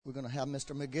We're going to have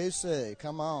Mr. Magusi.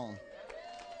 Come on.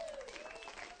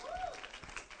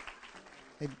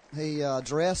 He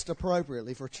dressed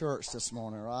appropriately for church this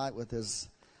morning, right, with his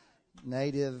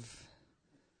native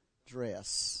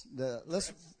dress.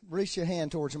 Let's reach your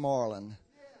hand towards Marlon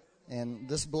and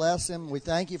just bless him. We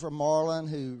thank you for Marlon,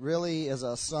 who really is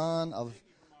a son of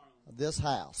this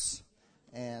house,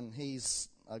 and he's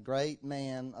a great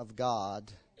man of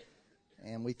God.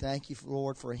 And we thank you,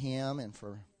 Lord, for him and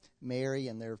for Mary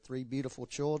and their 3 beautiful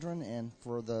children, and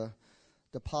for the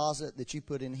deposit that you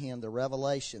put in him, the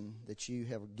revelation that you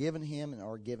have given him and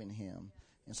are giving him.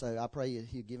 And so I pray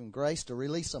you give him grace to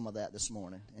release some of that this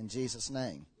morning. In Jesus'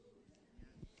 name.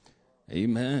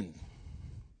 Amen.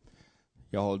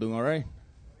 Y'all doing all right?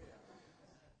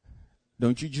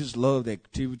 Don't you just love the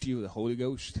activity of the Holy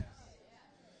Ghost?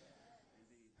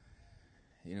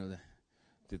 You know,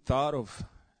 the thought of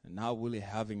not really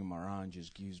having him around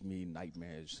just gives me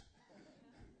nightmares.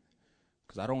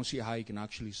 Because I don't see how you can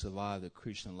actually survive the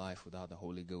Christian life without the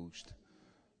Holy Ghost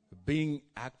being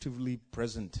actively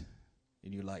present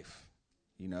in your life,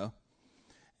 you know.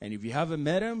 And if you haven't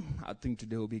met him, I think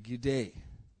today will be a good day.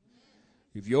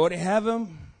 If you already have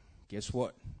him, guess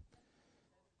what?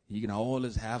 You can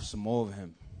always have some more of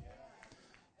him.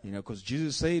 You know, because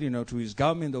Jesus said, you know, to his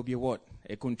government there'll be what?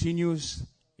 A continuous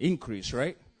increase,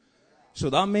 right? So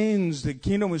that means the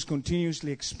kingdom is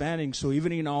continuously expanding. So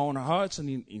even in our own hearts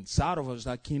and inside of us,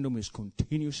 that kingdom is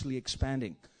continuously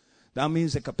expanding. That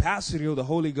means the capacity of the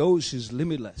Holy Ghost is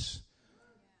limitless.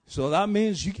 So that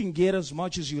means you can get as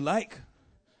much as you like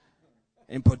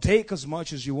and partake as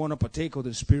much as you want to partake of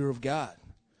the Spirit of God,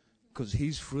 because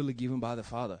he's freely given by the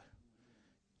Father.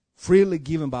 Freely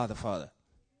given by the Father.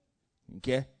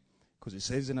 Okay? Because it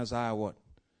says in Isaiah what?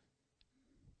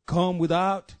 Come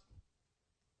without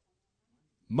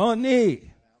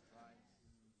money.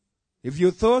 If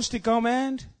you're thirsty, come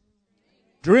and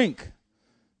drink.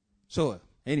 So,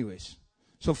 anyways.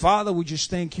 So, Father, we just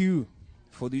thank you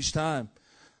for this time.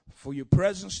 For your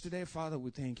presence today, Father,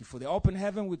 we thank you. For the open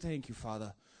heaven, we thank you,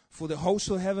 Father. For the host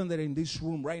of heaven that are in this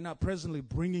room right now, presently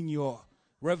bringing your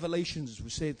revelations, we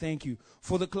say thank you.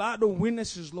 For the cloud of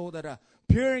witnesses, Lord, that are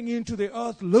peering into the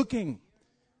earth, looking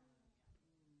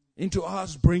into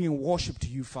us, bringing worship to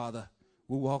you, Father,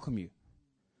 we welcome you.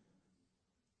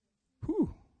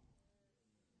 Whew.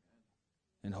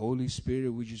 And Holy Spirit,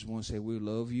 we just want to say we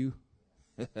love you.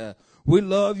 We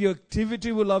love your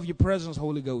activity. We love your presence,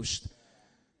 Holy Ghost.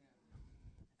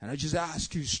 And I just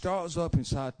ask you, start us up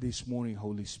inside this morning,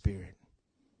 Holy Spirit.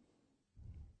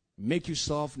 Make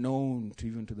yourself known to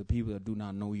even to the people that do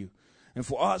not know you. And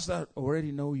for us that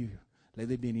already know you, let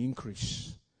there be an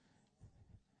increase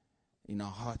in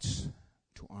our hearts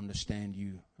to understand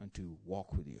you and to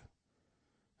walk with you.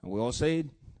 And we all say,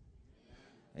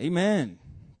 amen.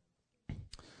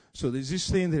 So there's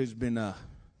this thing that has been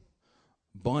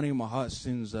burning in my heart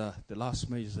since the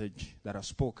last message that I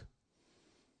spoke.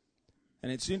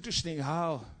 And it's interesting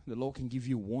how the Lord can give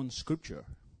you one scripture.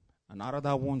 And out of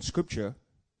that one scripture,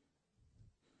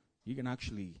 you can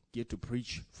actually get to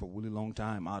preach for a really long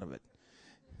time out of it.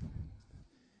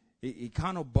 It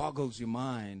kind of boggles your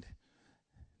mind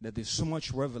that there's so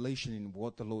much revelation in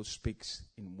what the Lord speaks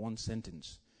in one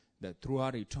sentence, that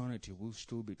throughout eternity we'll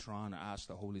still be trying to ask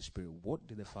the Holy Spirit, what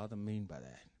did the Father mean by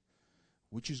that?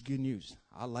 Which is good news.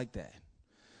 I like that.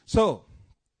 So,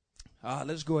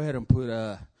 let's go ahead and put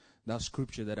that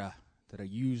scripture that I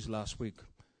used last week.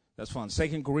 That's found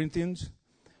 2 Corinthians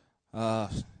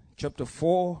chapter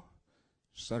 4,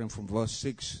 starting from verse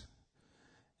 6.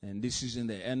 And this is in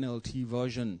the NLT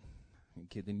version,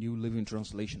 okay, the New Living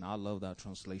Translation. I love that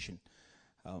translation.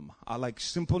 I like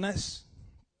simpleness.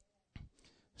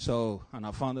 So, and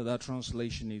I found that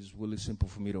translation is really simple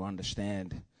for me to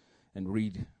understand and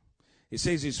read. It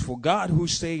says, it's for God who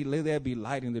say, let there be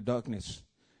light in the darkness,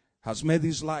 has made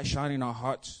this light shine in our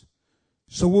hearts,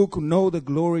 so we could know the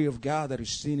glory of God that is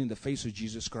seen in the face of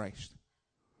Jesus Christ.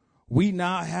 We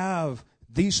now have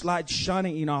this light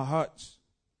shining in our hearts,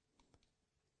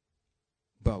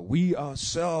 but we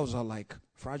ourselves are like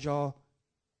fragile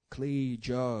clay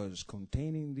jars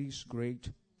containing this great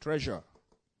treasure.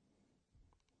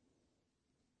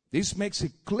 This makes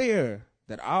it clear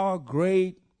that our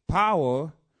great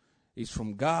power is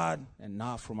from God and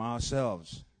not from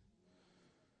ourselves.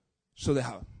 So the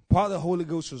part the Holy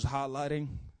Ghost was highlighting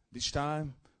this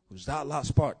time was that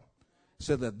last part.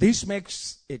 So that this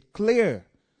makes it clear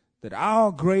that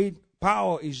our great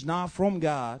power is not from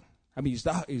God.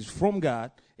 Is from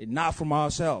God and not from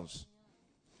ourselves.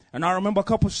 And I remember a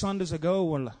couple of Sundays ago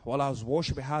while I was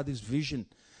worshiping, I had this vision.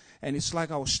 And it's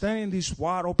like I was standing in this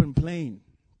wide open plain.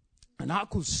 And I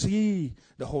could see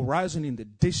the horizon in the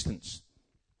distance.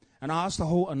 And I asked the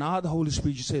Holy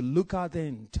Spirit, you said, look out there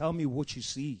and tell me what you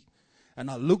see. And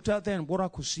I looked out there, and what I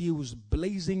could see was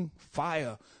blazing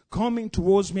fire coming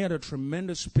towards me at a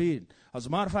tremendous speed. As a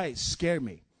matter of fact, it scared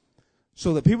me.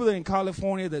 So the people that in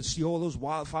California that see all those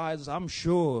wildfires, I'm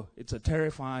sure it's a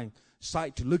terrifying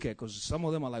sight to look at, because some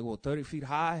of them are like, 30 feet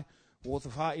high, worth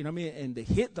of fire, you know what I mean? And the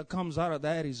hit that comes out of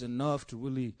that is enough to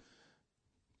really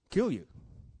kill you.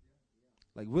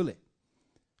 Like, really.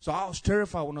 So I was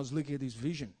terrified when I was looking at this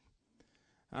vision.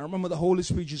 I remember the Holy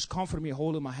Spirit just comforted me,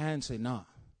 holding my hand, and saying, nah,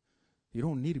 you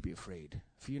don't need to be afraid.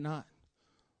 Fear not,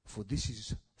 for this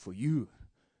is for you.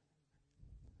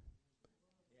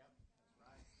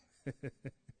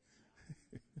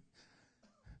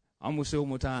 I'm going to say one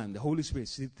more time. The Holy Spirit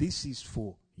said, this is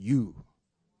for you.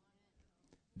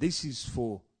 This is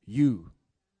for you.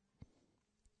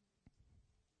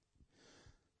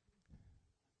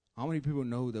 How many people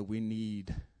know that we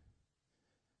need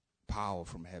power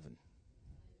from heaven?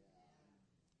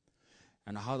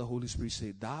 And how the Holy Spirit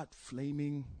said that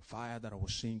flaming fire that I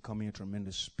was seeing coming at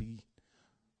tremendous speed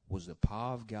was the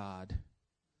power of God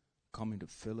coming to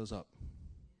fill us up.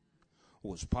 It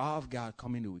was power of God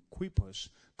coming to equip us,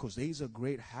 because there is a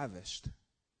great harvest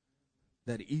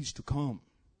that is to come.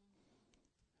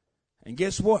 And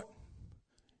guess what?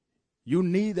 You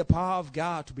need the power of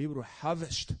God to be able to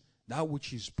harvest that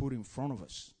which is put in front of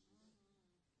us.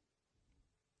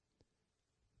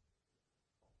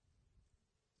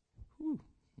 Whew.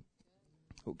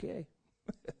 Okay.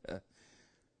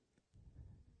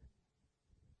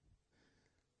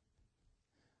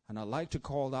 And I like to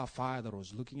call that fire that I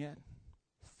was looking at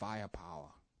firepower.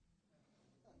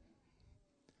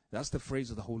 That's the phrase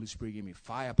that the Holy Spirit gave me.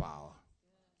 Firepower.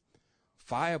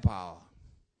 Firepower.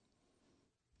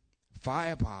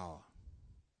 Firepower.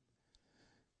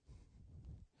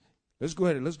 Let's go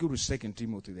ahead. Let's go to 2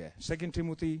 Timothy there. 2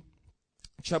 Timothy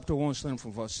chapter 1, starting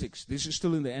from verse 6. This is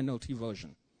still in the NLT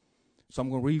version. So I'm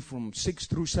going to read from 6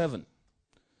 through 7.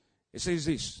 It says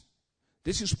this.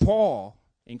 This is Paul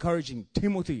encouraging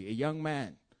Timothy, a young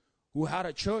man, who had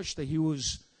a church that he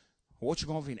was watching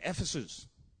over in Ephesus.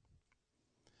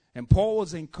 And Paul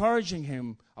was encouraging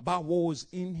him about what was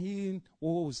in him,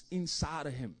 what was inside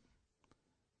of him.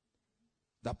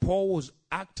 That Paul was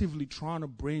actively trying to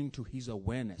bring to his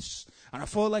awareness. And I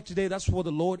feel like today that's what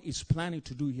the Lord is planning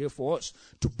to do here for us.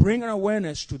 To bring an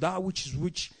awareness to that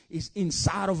which is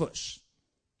inside of us.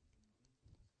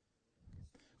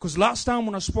 Because last time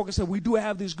when I spoke, I said we do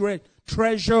have this great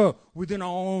treasure within our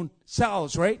own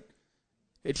selves, right?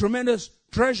 A tremendous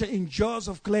treasure in jars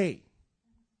of clay.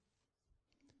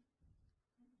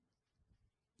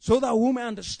 So that we may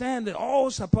understand that all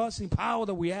surpassing power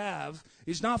that we have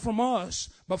is not from us,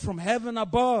 but from heaven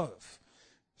above.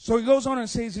 So he goes on and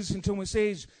says this until he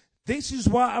says, this is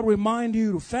why I remind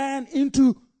you to fan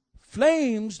into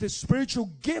flames the spiritual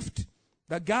gift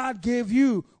that God gave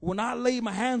you when I lay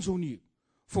my hands on you.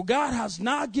 For God has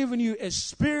not given you a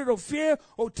spirit of fear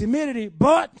or timidity,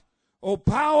 but of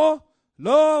power,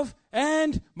 love,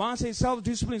 and mine says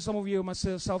self-discipline. Some of you might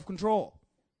say self-control.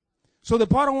 So the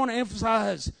part I want to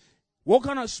emphasize, what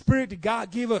kind of spirit did God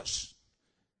give us?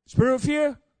 Spirit of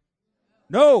fear?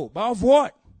 No. But of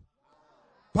what?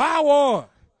 Power.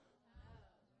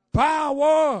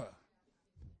 Power.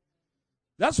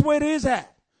 That's where it is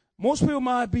at. Most people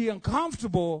might be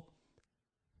uncomfortable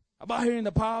about hearing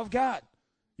the power of God.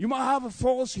 You might have a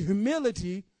false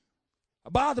humility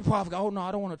about the power of God. Oh, no,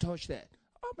 I don't want to touch that.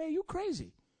 Oh, man, you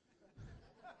crazy.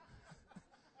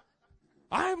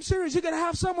 I am serious. You're going to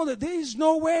have someone that there is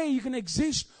no way you can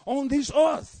exist on this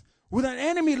earth with an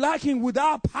enemy lacking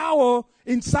without power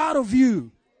inside of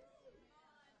you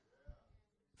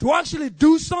to actually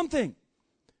do something.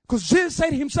 Because Jesus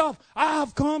said himself, I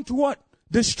have come to what?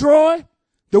 Destroy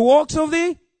the works of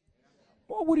the...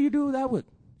 What do you do that with?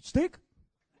 Stick?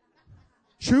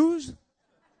 Shoes?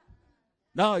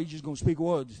 No, you're just going to speak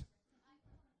words.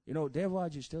 You know, devil, I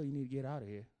just tell you, you need to get out of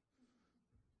here.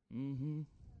 Mm-hmm.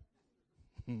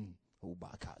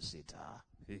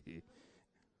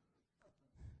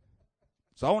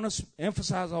 So I want to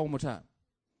emphasize that one more time.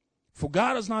 For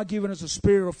God has not given us a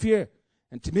spirit of fear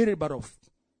and timidity, but of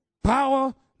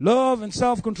power, love, and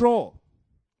self-control.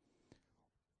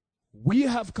 We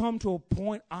have come to a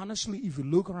point, honestly, if you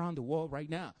look around the world right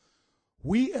now,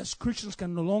 we as Christians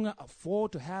can no longer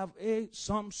afford to have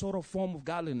some sort of form of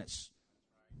godliness.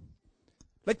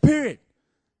 Like, period.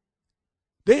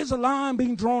 There's a line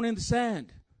being drawn in the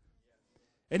sand.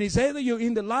 And it's either you're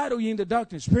in the light or you're in the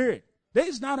darkness, period. There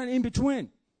is not an in-between.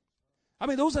 I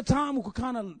mean, those are times we could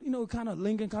kind of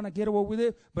linger and kind of get away with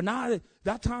it. But now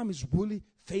that time is really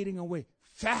fading away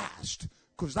fast.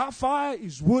 Because that fire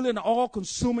is really an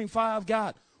all-consuming fire of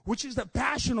God, which is the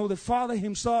passion of the Father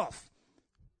himself.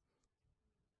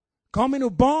 Coming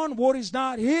to burn what is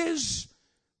not his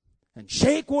and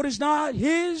shake what is not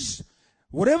his.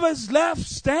 Whatever is left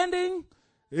standing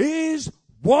is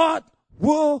what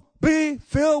will be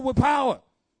filled with power.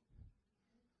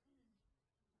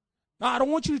 Now, I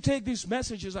don't want you to take this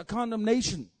message as a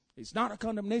condemnation. It's not a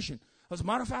condemnation. As a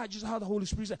matter of fact, just how the Holy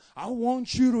Spirit said, I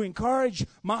want you to encourage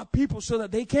my people so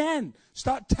that they can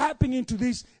start tapping into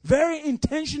this very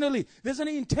intentionally. There's an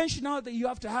intentionality that you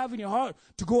have to have in your heart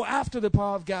to go after the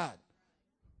power of God.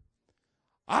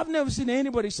 I've never seen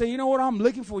anybody say, you know what, I'm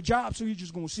looking for a job, so you're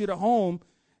just going to sit at home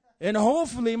and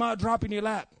hopefully it might drop in your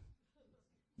lap.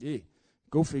 Yeah,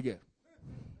 go figure.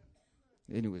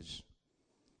 Anyways.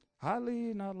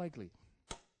 Highly not likely.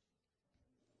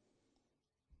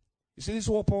 You see, this is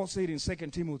what Paul said in 2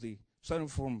 Timothy, starting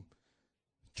from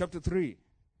chapter 3,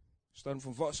 starting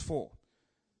from verse 4,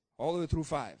 all the way through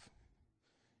 5.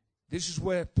 This is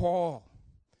where Paul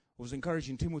was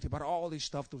encouraging Timothy about all this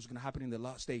stuff that was going to happen in the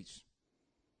last days.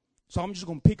 So I'm just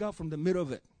going to pick up from the middle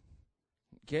of it.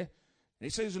 Okay? And he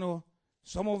says,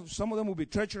 some of them will be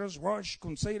treacherous, rash,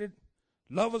 conceited,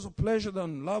 lovers of pleasure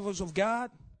than lovers of God,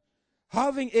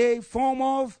 having a form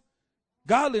of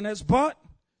godliness, but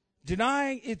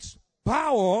denying its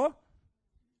power.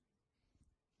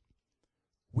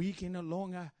 We can no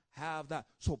longer have that.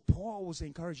 So Paul was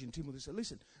encouraging Timothy. He said,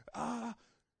 listen,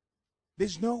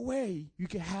 there's no way you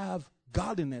can have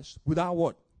godliness without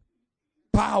what?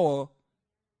 Power.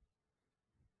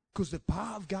 Because the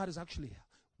power of God is actually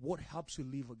what helps you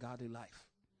live a godly life.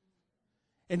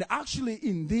 And actually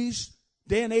in this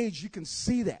day and age, you can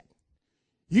see that.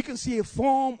 You can see a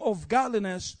form of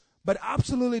godliness, but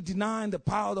absolutely denying the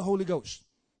power of the Holy Ghost.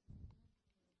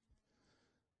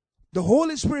 The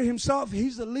Holy Spirit himself,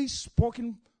 he's the least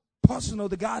spoken person of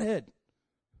the Godhead.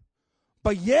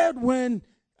 But yet when,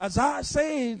 as I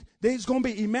said, there's going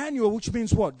to be Emmanuel, which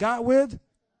means what? God with?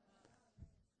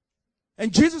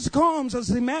 And Jesus comes as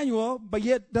Emmanuel, but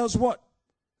yet does what?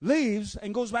 Leaves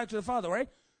and goes back to the Father, right?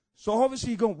 So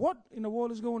obviously you're going, what in the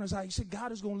world is going on? He said,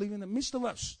 God is going to live in the midst of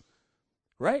us.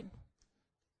 Right?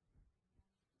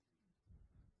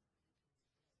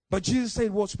 But Jesus said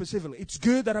what specifically? It's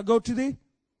good that I go to thee.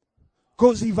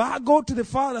 Because if I go to the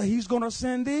Father, he's going to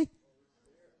send thee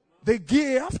the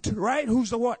gift, right? Who's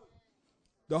the what?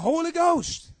 The Holy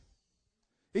Ghost.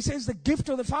 He says the gift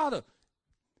of the Father.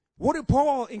 What did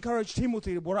Paul encourage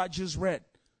Timothy, what I just read?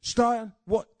 Start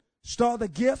what? Start the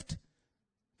gift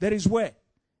that is where?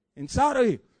 Inside of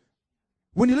you.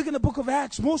 When you look in the book of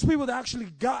Acts, most people that actually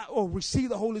got or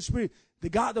received the Holy Spirit, they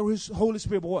got the Holy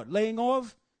Spirit by what? Laying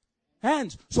of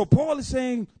hands. So Paul is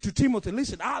saying to Timothy,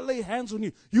 listen, I lay hands on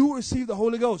you. You will receive the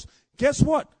Holy Ghost. Guess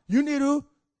what? You need to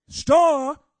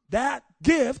store that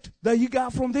gift that you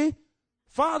got from the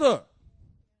Father.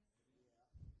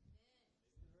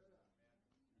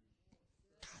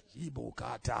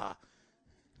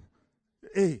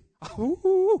 Hey.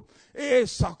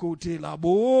 Sakutila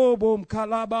bom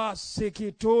kalaba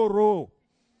sekitoro.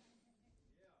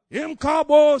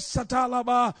 Imkabo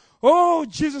satalaba. Oh,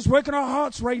 Jesus, work in our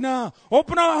hearts right now.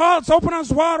 Open our hearts, open us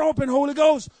wide open, Holy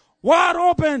Ghost. Wide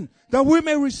open, that we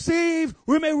may receive,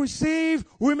 we may receive,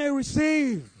 we may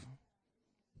receive.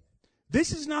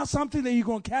 This is not something that you're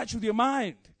going to catch with your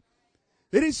mind.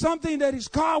 It is something that is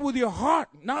caught with your heart,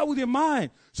 not with your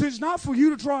mind. So it's not for you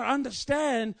to try to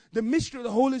understand the mystery of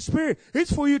the Holy Spirit.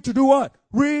 It's for you to do what?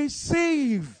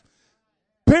 Receive.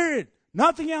 Period.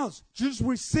 Nothing else. Just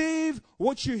receive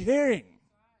what you're hearing.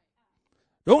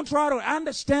 Don't try to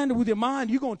understand it with your mind.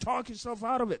 You're going to talk yourself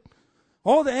out of it.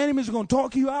 All the enemies are going to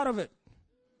talk you out of it.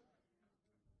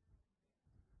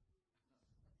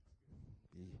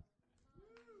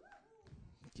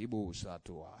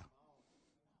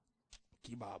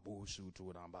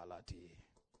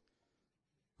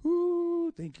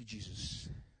 Ooh, thank you, Jesus.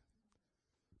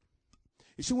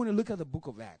 You see, when you look at the book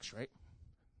of Acts, right?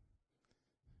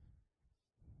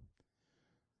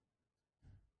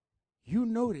 You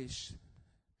notice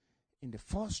in the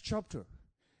first chapter,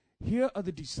 here are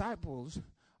the disciples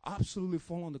absolutely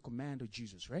following the command of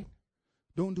Jesus, right?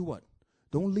 Don't do what?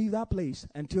 Don't leave that place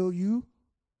until you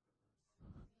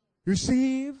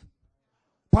receive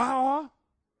power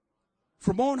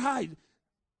from on high.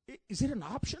 Is it an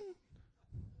option?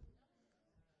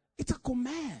 It's a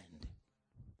command.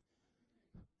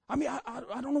 I mean,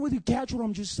 I don't know whether you catch what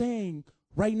I'm just saying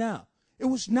right now. It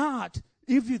was not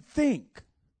if you think.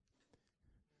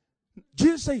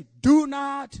 Jesus said, do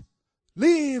not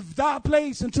leave that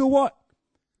place until what?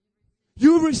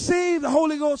 You receive the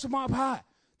Holy Ghost from up high.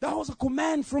 That was a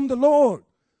command from the Lord.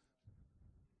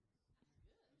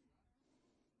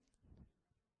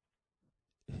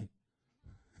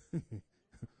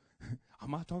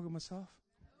 Am I talking to myself?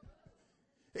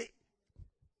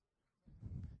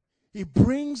 It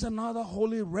brings another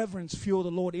holy reverence, fear of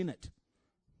the Lord in it.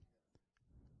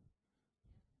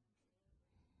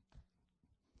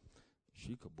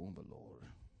 Shikaboomba, Lord.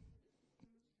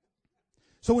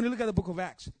 So when you look at the book of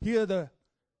Acts, here are the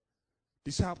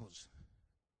disciples.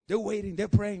 They're waiting, they're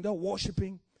praying, they're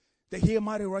worshiping. They hear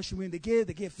mighty rushing wind. They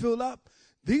get filled up.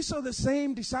 These are the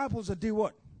same disciples that did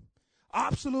what?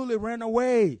 Absolutely ran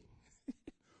away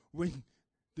when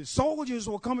the soldiers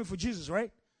were coming for Jesus,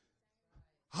 right?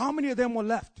 How many of them were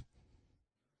left?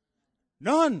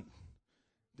 None.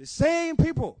 The same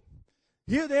people.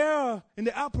 Here they are in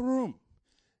the upper room.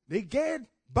 They get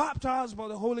baptized by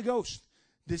the Holy Ghost.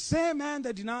 The same man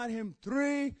that denied him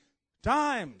 3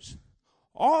 times,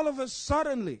 all of a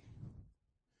suddenly,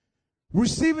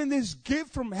 receiving this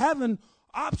gift from heaven,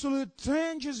 absolutely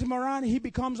changes him around. He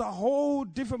becomes a whole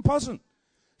different person.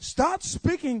 Start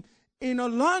speaking in a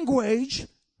language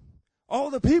all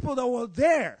the people that were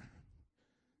there.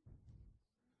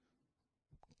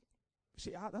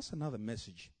 See, that's another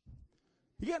message.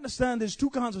 You understand there's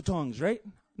 2 kinds of tongues, right?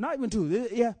 Not even 2.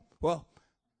 Yeah, well,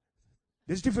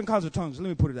 there's different kinds of tongues. Let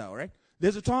me put it out, right?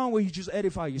 There's a tongue where you just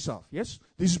edify yourself. Yes?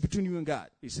 This is between you and God.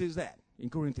 It says that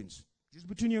in Corinthians. Just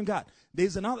between you and God.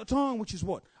 There's another tongue, which is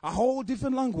what? A whole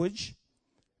different language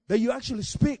that you actually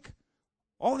speak.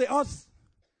 All the earth.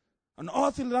 An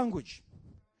earthly language.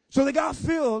 So they got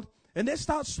filled, and they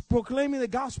start proclaiming the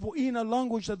gospel in a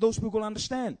language that those people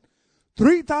understand.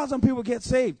 3,000 people get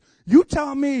saved. You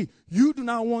tell me you do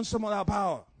not want some of that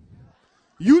power.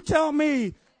 You tell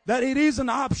me that it is an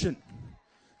option.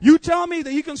 You tell me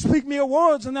that you can speak mere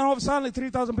words, and then all of a sudden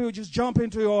 3,000 people just jump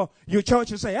into your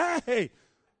church and say, hey,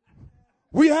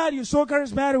 we had you so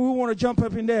charismatic, we want to jump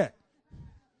up in there.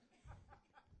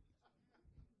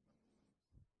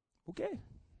 Okay.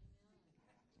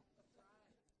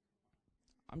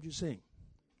 I'm just saying.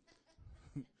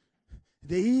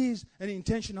 There is an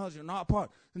intentionality on our part.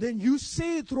 And then you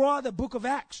see throughout the book of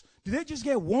Acts, did they just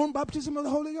get one baptism of the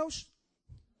Holy Ghost?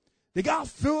 They got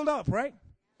filled up, right?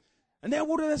 And then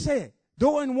what did they say? They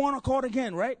were in one accord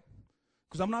again, right?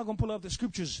 Because I'm not going to pull up the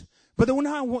scriptures. But they were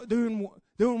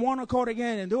in one accord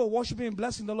again, and they were worshiping and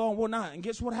blessing the Lord and whatnot. And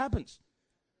guess what happens?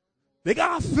 They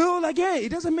got filled again. It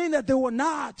doesn't mean that they were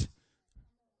not.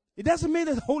 It doesn't mean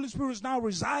that the Holy Spirit is now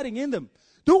residing in them.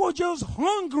 They were just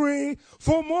hungry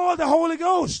for more of the Holy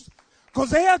Ghost.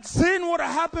 Because they had seen what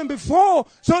had happened before.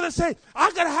 So they say,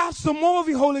 I got to have some more of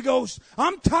your Holy Ghost.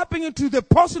 I'm tapping into the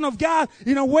person of God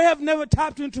in a way I've never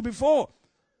tapped into before.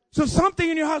 So something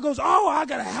in your heart goes, oh, I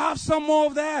got to have some more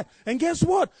of that. And guess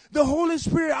what? The Holy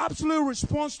Spirit absolutely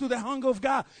responds to the hunger of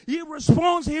God. He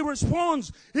responds. He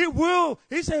will.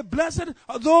 He said, blessed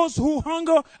are those who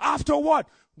hunger after what?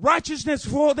 Righteousness,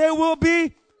 for they will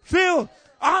be filled.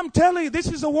 I'm telling you,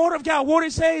 this is the word of God. What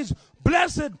it says,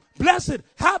 blessed,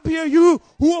 happy are you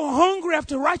who are hungry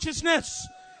after righteousness,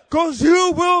 because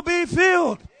you will be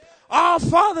filled. Our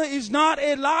Father is not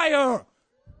a liar.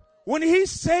 When he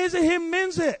says it, he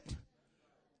means it.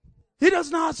 He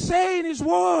does not say in his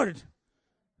word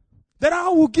that I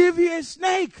will give you a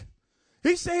snake.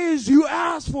 He says, you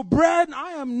ask for bread, and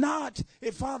I am not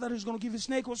a father that is going to give you a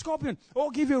snake or a scorpion,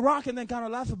 or give you a rock and then kind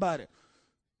of laugh about it.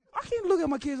 I can't look at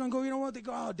my kids and go, you know what? They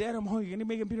go, oh, Dad, I'm hungry. Can you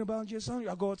make a peanut butter and jelly sandwich?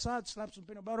 I go outside, slap some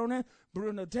peanut butter on there, put it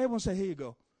on the table and say, here you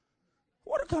go.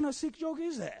 What kind of sick joke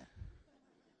is that?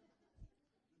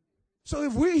 So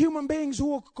if we human beings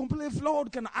who are completely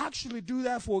flawed can actually do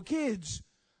that for kids,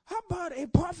 how about a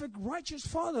perfect righteous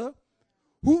father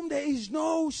whom there is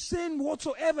no sin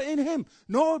whatsoever in him,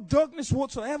 no darkness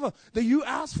whatsoever, that you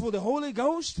ask for the Holy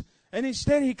Ghost and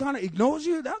instead he kind of ignores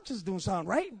you? That just don't sound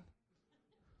right.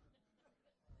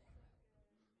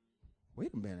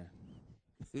 Wait a minute.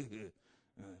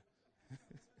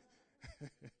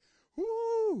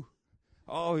 Woo!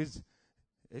 Oh, it's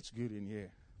good in here.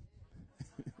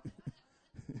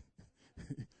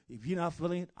 If you're not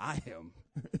feeling it, I am.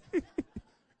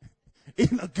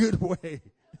 In a good way.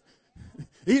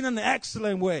 In an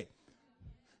excellent way.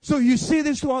 So you see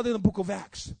this throughout in the book of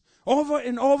Acts. Over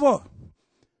and over.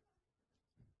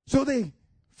 So they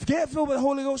get filled with the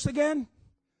Holy Ghost again.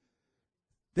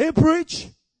 They preach.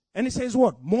 And it says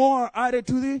what? More added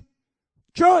to the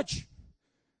church.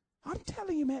 I'm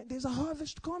telling you, man, there's a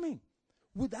harvest coming.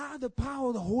 without the power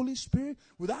of the Holy Spirit,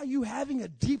 without you having a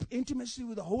deep intimacy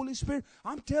with the Holy Spirit,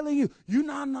 I'm telling you, you're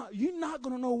not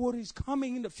going to know what is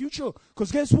coming in the future.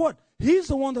 Because guess what? He's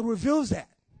the one that reveals that.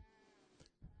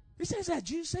 He says that.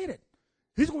 Jesus said it.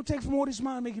 He's going to take from what is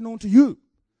mine and make it known to you.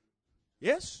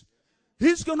 Yes?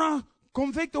 He's going to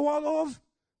convict the world of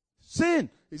sin.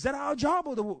 Is that our job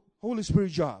or the Holy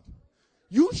Spirit's job?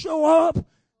 You show up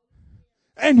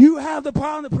and you have the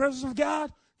power and the presence of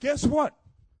God. Guess what?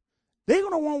 They're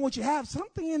going to want what you have.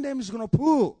 Something in them is going to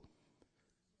pull.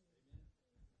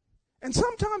 And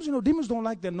sometimes, demons don't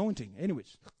like the anointing.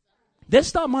 Anyways, they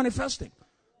start manifesting.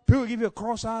 People give you a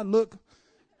cross-eyed look.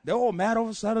 They're all mad all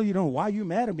of a sudden. Why you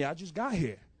mad at me? I just got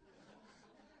here.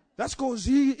 That's because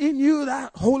in you,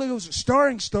 that Holy Ghost is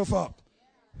stirring stuff up.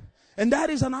 And that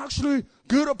is an actually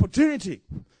good opportunity.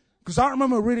 Because I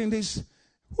remember reading this.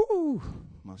 Whoo,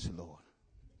 mercy Lord.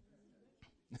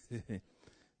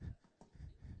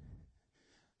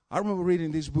 I remember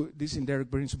reading this book, this in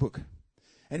Derek Breen's book.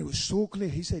 And it was so clear.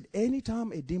 He said,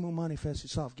 anytime a demon manifests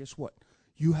itself, guess what?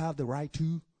 You have the right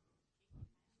to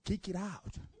kick it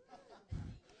out.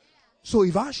 So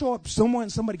if I show up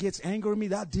somebody gets angry at me,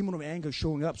 that demon of anger is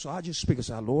showing up. So I just speak and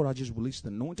say, Lord, I just release the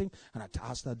anointing. And I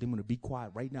ask that demon to be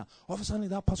quiet right now. All of a sudden,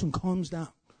 that person calms down.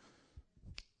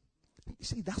 You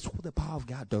see, that's what the power of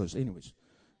God does. Anyways,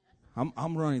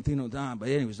 I'm running thin on time. But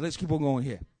anyways, let's keep on going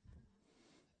here.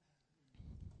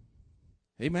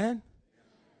 Amen?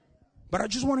 But I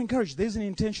just want to encourage, there's an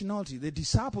intentionality. The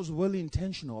disciples were really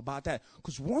intentional about that.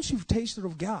 Because once you've tasted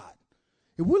of God,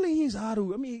 it really is how to,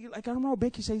 like I don't know,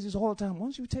 Becky says this all the time.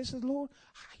 Once you tasted the Lord,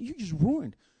 you just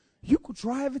ruined. You could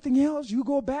try everything else. You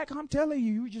go back, I'm telling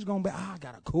you, you're just going to be, I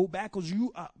got to go back because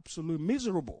you are absolutely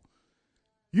miserable.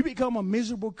 You become a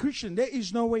miserable Christian. There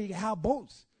is no way you can have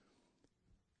both.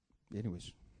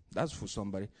 Anyways, that's for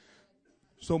somebody.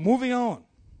 So moving on.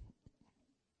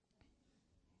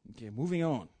 Okay, moving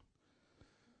on.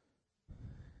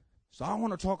 So I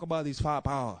want to talk about these 5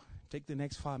 power. Take the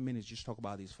next 5 minutes, just talk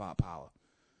about these 5 power.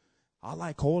 I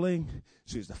like calling.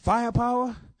 So it's the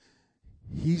firepower.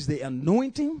 He's the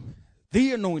anointing.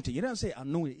 The anointing. It doesn't say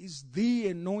anointing. It's the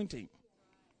anointing.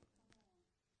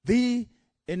 The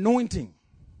anointing.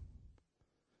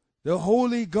 The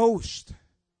Holy Ghost.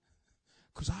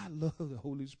 Because I love the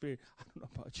Holy Spirit. I don't know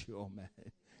about you, oh man.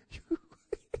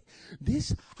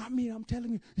 I'm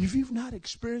telling you, if you've not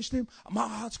experienced him, my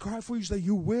heart's cry for you is that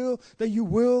you will, that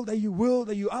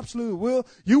you absolutely will.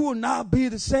 You will not be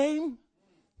the same.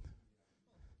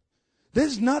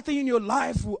 There's nothing in your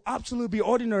life will absolutely be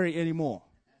ordinary anymore.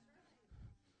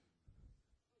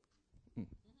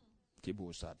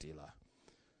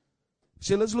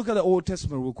 So let's look at the Old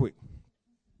Testament real quick.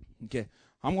 Okay,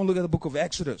 I'm going to look at the book of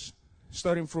Exodus,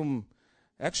 starting from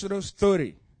Exodus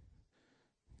 30.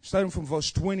 Starting from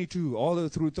verse 22 all the way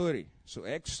through 30. So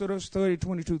Exodus 30,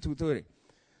 22 through 30.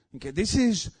 Okay, this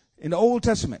is in the Old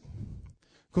Testament.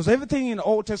 Because everything in the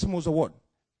Old Testament was a what?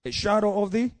 A shadow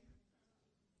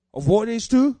of what is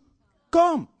to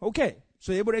come. Okay,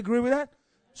 so everybody agree with that?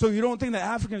 So you don't think the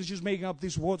African is just making up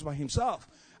these words by himself.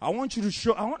 I want to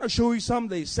show you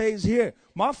something. It says here,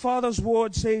 my father's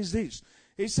word says this.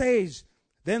 It says,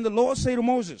 then the Lord said to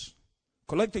Moses,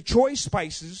 collect the choice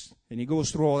spices, and he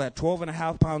goes through all that,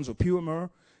 12.5 pounds of pure myrrh,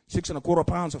 6.25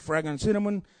 pounds of fragrant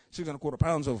cinnamon, 6.25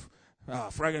 pounds of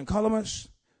fragrant calamus,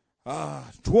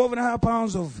 12.5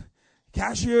 pounds of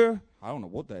cassia, I don't know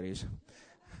what that is,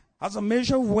 as a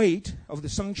measure of weight of the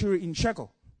sanctuary in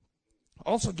shekel.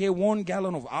 Also get 1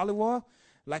 gallon of olive oil.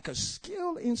 Like a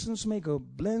skilled incense maker,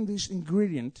 blend these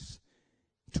ingredients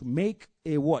to make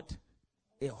a what?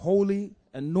 A holy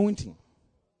anointing.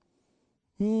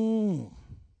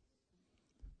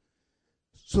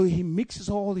 So he mixes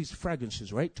all these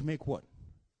fragrances, right, to make what?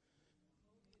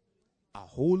 A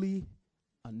holy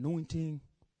anointing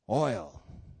oil.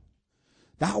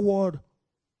 That word,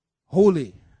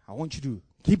 holy, I want you to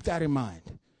keep that in mind.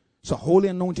 It's a holy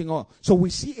anointing oil. So we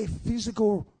see a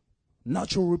physical,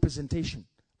 natural representation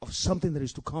of something that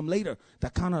is to come later.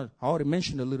 That kind of, I already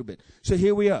mentioned a little bit. So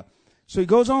here we are. So he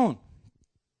goes on.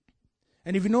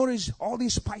 And if you notice, all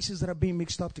these spices that are being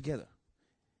mixed up together,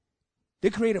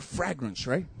 they create a fragrance,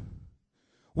 right?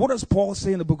 What does Paul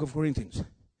say in the book of Corinthians?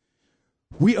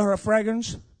 We are a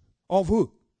fragrance of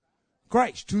who?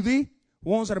 Christ. To the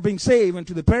ones that are being saved, and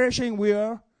to the perishing, we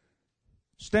are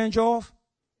stench of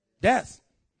death.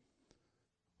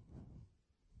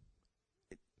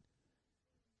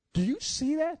 Do you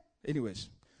see that? Anyways,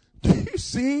 do you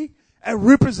see a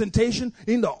representation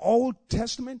in the Old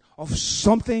Testament of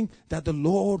something that the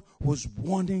Lord was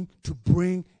wanting to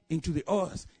bring into the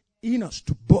earth, in us,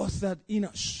 to birth that in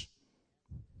us?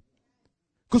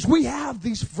 Because we have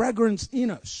this fragrance in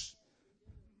us.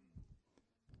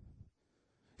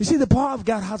 You see, the power of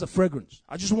God has a fragrance.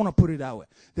 I just want to put it that way.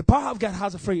 The power of God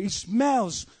has a fragrance. It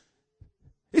smells.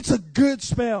 It's a good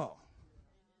smell.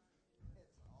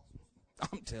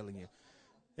 I'm telling you.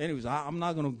 Anyways, I'm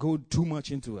not going to go too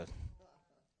much into it.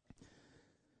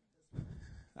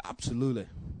 Absolutely.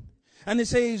 And it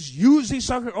says, use this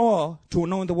sacred oil to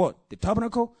anoint the what? The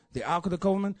tabernacle, the ark of the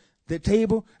covenant, the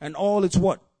table, and all its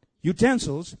what?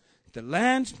 Utensils, the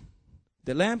lampstand,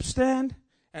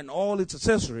 and all its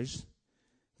accessories,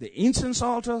 the incense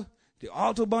altar, the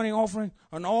altar burning offering,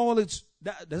 and all its...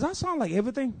 does that sound like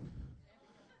everything?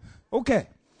 Okay.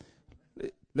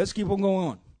 Let's keep on going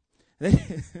on.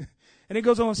 And it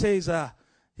goes on and says,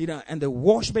 and the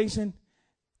wash basin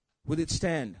with its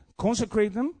stand.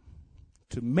 Consecrate them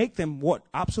to make them what?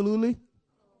 Absolutely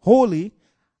holy.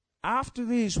 After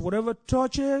this, whatever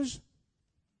touches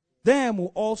them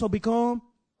will also become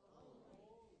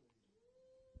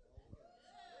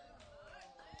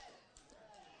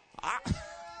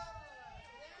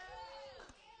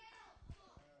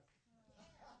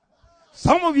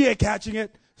some of you are catching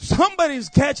it. Somebody's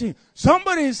catching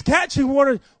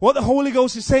what the Holy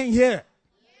Ghost is saying here.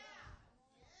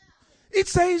 It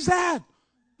says that.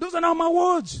 Those are not my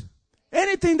words.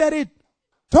 Anything that it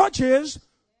touches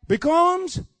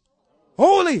becomes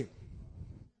holy.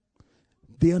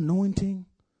 The anointing,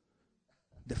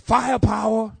 the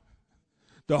firepower,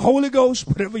 the Holy Ghost,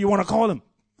 whatever you want to call him.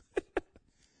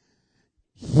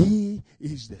 He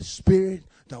is the spirit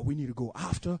that we need to go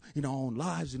after in our own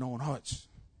lives, in our own hearts.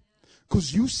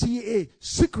 Because you see a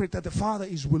secret that the Father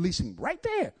is releasing right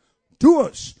there to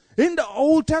us in the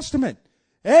Old Testament.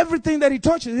 Everything that he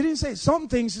touches, he didn't say some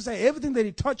things, he said everything that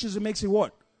he touches, it makes it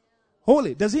what?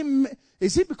 Holy.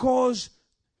 Is it because,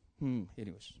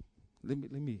 anyways, let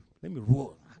me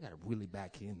roll. I got to really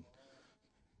back in.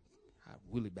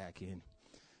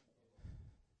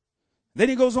 Then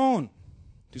he goes on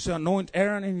to say, anoint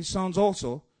Aaron and his sons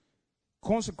also,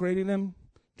 consecrating them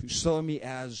to serve me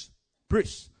as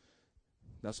priests.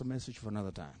 That's a message for another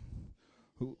time.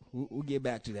 We'll get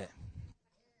back to that.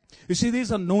 You see, this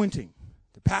anointing,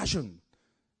 the passion,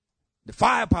 the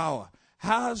firepower,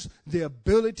 has the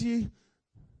ability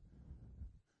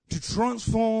to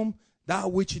transform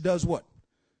that which it does what?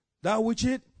 That which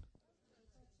it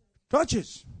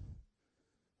touches.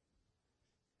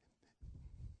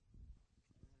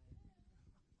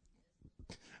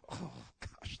 Oh,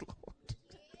 gosh, Lord.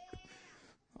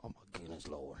 Oh, my goodness,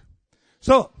 Lord.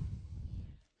 So,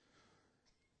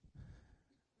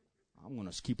 I'm going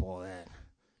to skip all that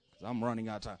because I'm running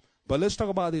out of time. But let's talk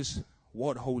about this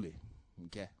word holy.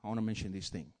 Okay, I want to mention this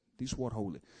thing. This word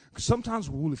holy. Because sometimes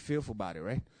we're really fearful about it,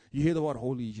 right? You hear the word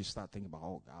holy, you just start thinking about,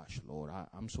 oh gosh, Lord,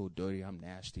 I'm so dirty, I'm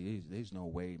nasty. There's no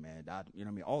way, man. You know what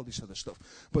I mean? All this other stuff.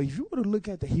 But if you were to look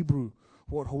at the Hebrew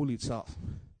word holy itself,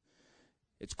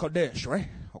 it's Kadesh, right?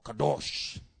 Or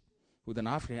Kadosh. With an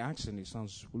African accent, it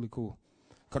sounds really cool.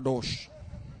 Kadosh.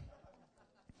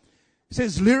 It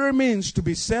says literally means to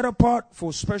be set apart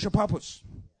for special purpose.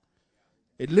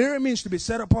 It literally means to be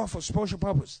set apart for special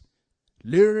purpose.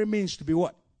 Literally means to be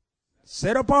what?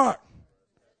 Set apart.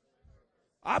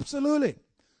 Absolutely.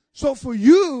 So for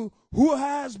you who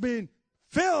has been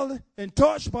filled and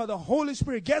touched by the Holy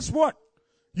Spirit, guess what?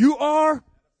 You are.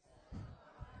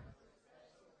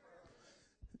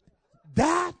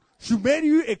 That should make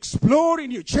you explode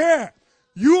in your chair.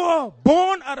 You are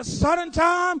born at a certain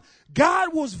time.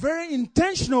 God was very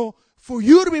intentional for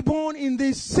you to be born in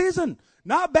this season.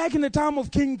 Not back in the time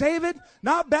of King David,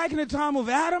 not back in the time of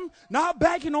Adam, not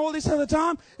back in all this other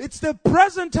time. It's the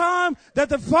present time that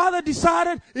the Father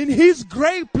decided in his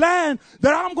great plan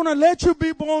that I'm going to let you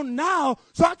be born now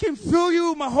so I can fill you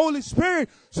with my Holy Spirit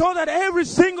so that every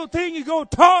single thing you go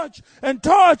touch and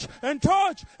touch and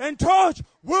touch and touch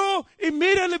will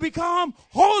immediately become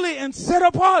holy and set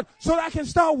apart so that I can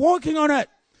start working on it.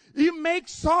 It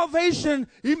makes salvation,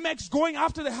 it makes going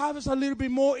after the harvest a little bit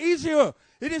more easier.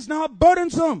 It is not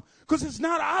burdensome because it's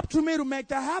not up to me to make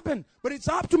that happen. But it's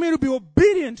up to me to be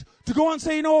obedient to go and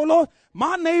say, you know, Lord,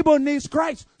 my neighbor needs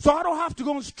Christ. So I don't have to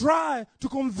go and strive to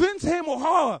convince him or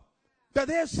her that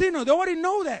they're a sinner. They already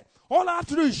know that. All I have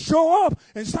to do is show up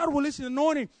and start releasing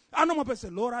anointing. I know my person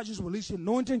said, Lord, I just release the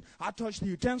anointing. I touch the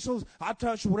utensils. I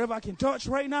touch whatever I can touch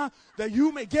right now that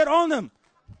you may get on them.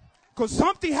 Because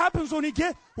something happens when he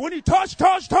touch,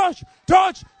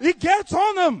 it gets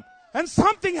on them. And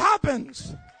something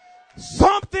happens.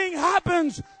 Something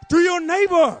happens to your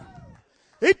neighbor.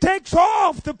 It takes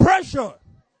off the pressure.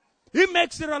 It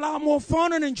makes it a lot more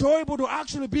fun and enjoyable to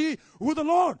actually be with the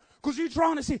Lord. Because you're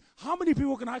trying to see how many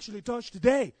people can actually touch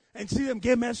today and see them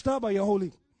get messed up by your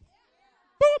Holy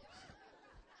Boop.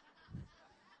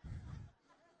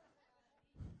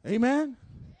 Amen.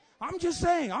 I'm just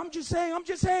saying. I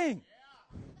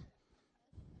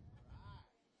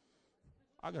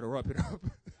got to wrap it up.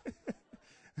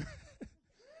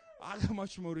 I got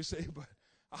much more to say, but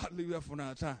I'll leave that for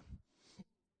another time.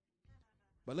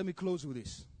 But let me close with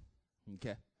this.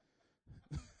 Okay.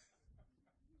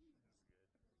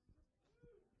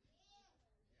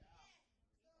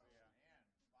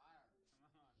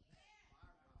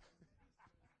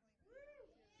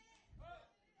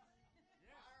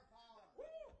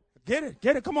 Get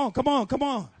it. Come on.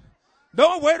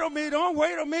 Don't wait on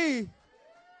me.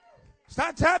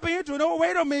 Start tapping into it. Don't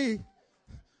wait on me.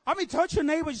 I mean, touch your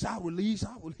neighbor. Just, I release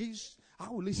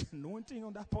anointing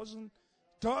on that person.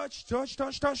 Touch. Touch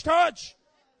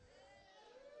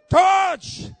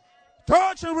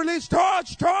and release.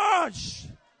 Touch.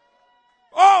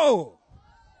 Oh.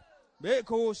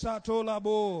 Beko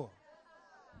satolabo.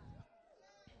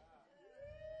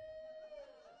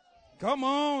 Come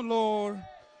on, Lord.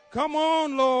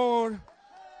 Oh!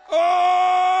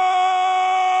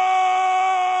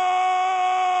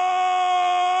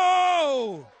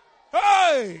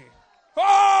 Hey!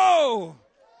 Oh!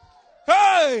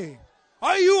 Hey!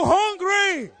 Are you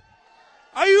hungry?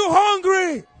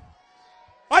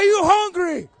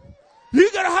 You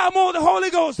gotta have more of the Holy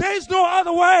Ghost. There's no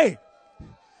other way.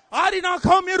 I did not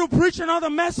come here to preach another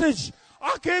message.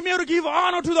 I came here to give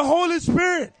honor to the Holy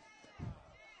Spirit.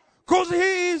 Because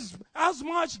He is as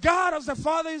much God as the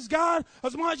Father is God,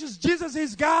 as much as Jesus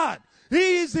is God.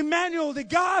 He is Emmanuel, the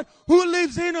God who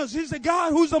lives in us. He's the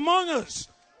God who's among us.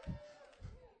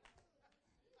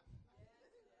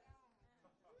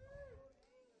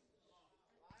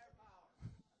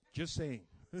 Just saying.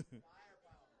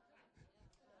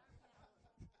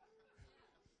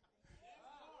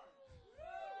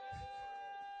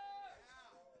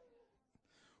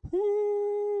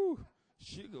 Woo!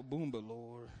 Shiga boomba,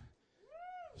 Lord.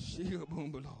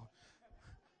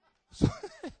 So,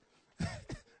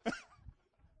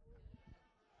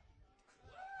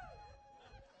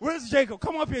 where's Jacob?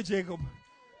 Come up here, Jacob.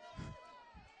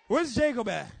 Where's Jacob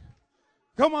at?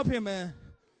 Come up here, man.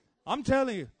 I'm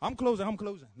telling you, I'm closing.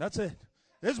 That's it.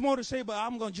 There's more to say, but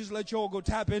I'm going to just let you all go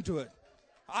tap into it.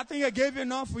 I think I gave you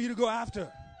enough for you to go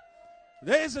after.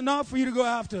 There's enough for you to go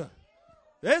after.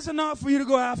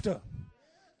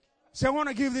 See, I want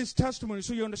to give this testimony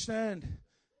so you understand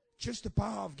just the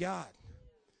power of God.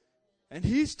 And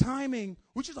His timing,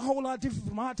 which is a whole lot different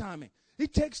from our timing. He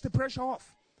takes the pressure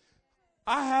off.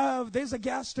 There's a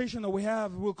gas station that we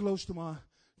have real close to my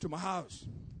house.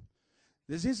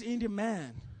 There's this Indian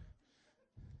man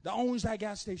that owns that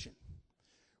gas station.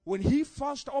 When he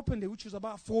first opened it, which was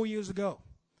about 4 years ago,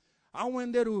 I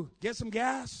went there to get some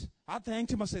gas. I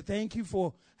thanked him. I said, thank you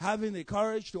for having the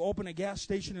courage to open a gas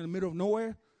station in the middle of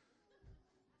nowhere.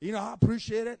 You know, I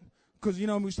appreciate it. Because, you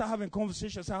know, we start having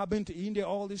conversations. I've been to India,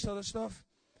 all this other stuff.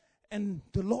 And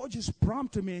the Lord just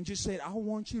prompted me and just said, I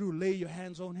want you to lay your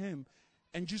hands on him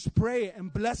and just pray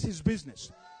and bless his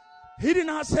business. He did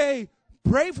not say,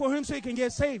 pray for him so he can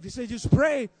get saved. He said, just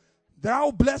pray that I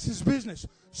will bless his business.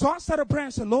 So I started praying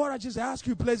and said, Lord, I just ask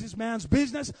you to bless this man's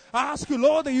business. I ask you,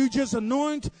 Lord, that you just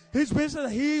anoint his business,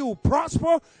 that he will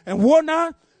prosper and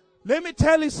whatnot. Let me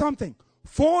tell you something.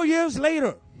 4 years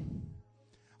later,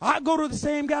 I go to the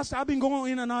same gas station. I've been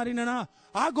going in and out.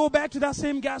 I go back to that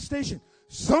same gas station.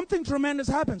 Something tremendous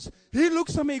happens. He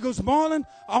looks at me, he goes, Marlon,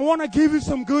 I want to give you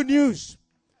some good news.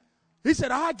 He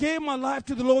said, I gave my life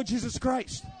to the Lord Jesus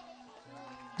Christ.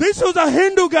 This was a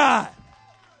Hindu guy.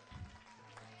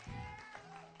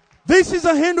 This is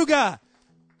a Hindu guy.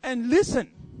 And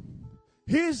listen,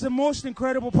 here's the most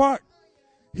incredible part.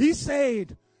 He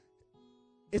said,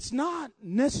 it's not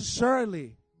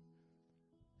necessarily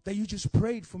that you just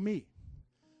prayed for me.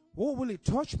 What really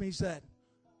touched me is that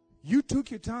you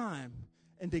took your time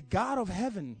and the God of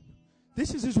heaven,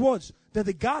 this is his words, that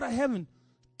the God of heaven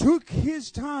took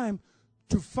his time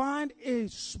to find a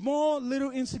small, little,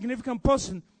 insignificant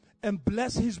person and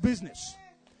bless his business.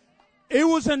 It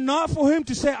was enough for him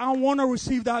to say, I want to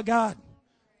receive that God.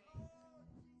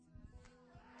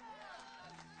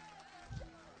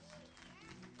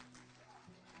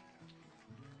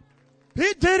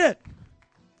 He did it.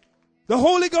 The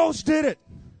Holy Ghost did it.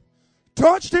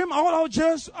 Touched him.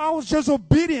 I was just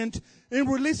obedient in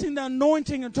releasing the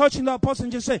anointing and touching that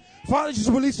person. Just say, Father, just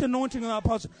release the anointing on that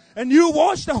person. And you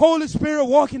watch the Holy Spirit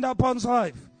walk in that person's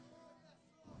life.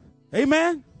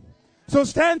 Amen? So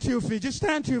stand to your feet. Just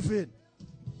stand to your feet.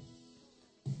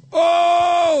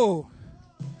 Oh!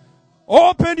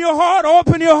 Open your heart.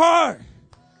 Open your heart.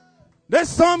 There's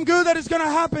something good that is going to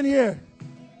happen here.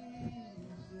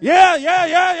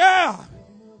 Yeah.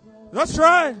 That's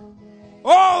right.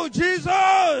 Oh,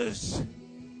 Jesus.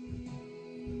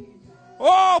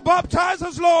 Oh, baptize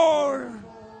us, Lord.